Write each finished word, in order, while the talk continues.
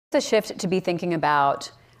The shift to be thinking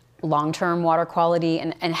about long-term water quality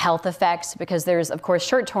and health effects, because there's, of course,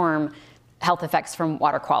 short-term health effects from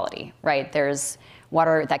water quality, right? There's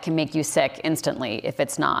water that can make you sick instantly if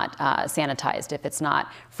it's not sanitized, if it's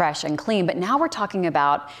not fresh and clean. But now we're talking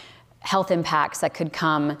about health impacts that could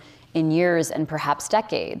come in years and perhaps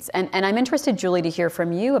decades. And I'm interested, Julie, to hear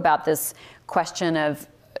from you about this question of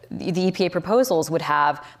the EPA proposals would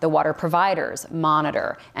have the water providers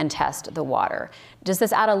monitor and test the water. Does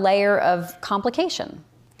this add a layer of complication?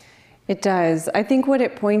 It does. I think what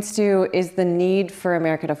it points to is the need for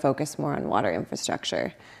America to focus more on water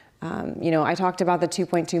infrastructure. I talked about the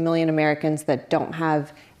 2.2 million Americans that don't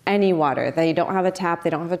have any water. They don't have a tap, they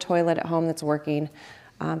don't have a toilet at home that's working.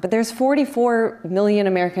 But there's 44 million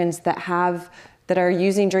Americans that are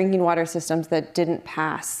using drinking water systems that didn't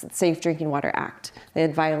pass the Safe Drinking Water Act. They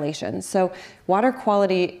had violations. So water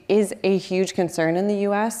quality is a huge concern in the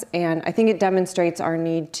US, and I think it demonstrates our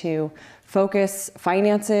need to focus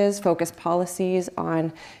finances, focus policies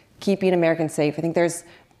on keeping Americans safe. I think there's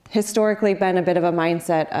historically been a bit of a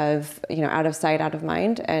mindset of, out of sight, out of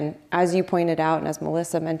mind. And as you pointed out, and as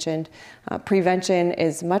Melissa mentioned, prevention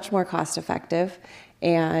is much more cost effective.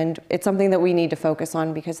 And it's something that we need to focus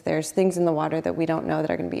on because there's things in the water that we don't know that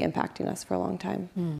are going to be impacting us for a long time.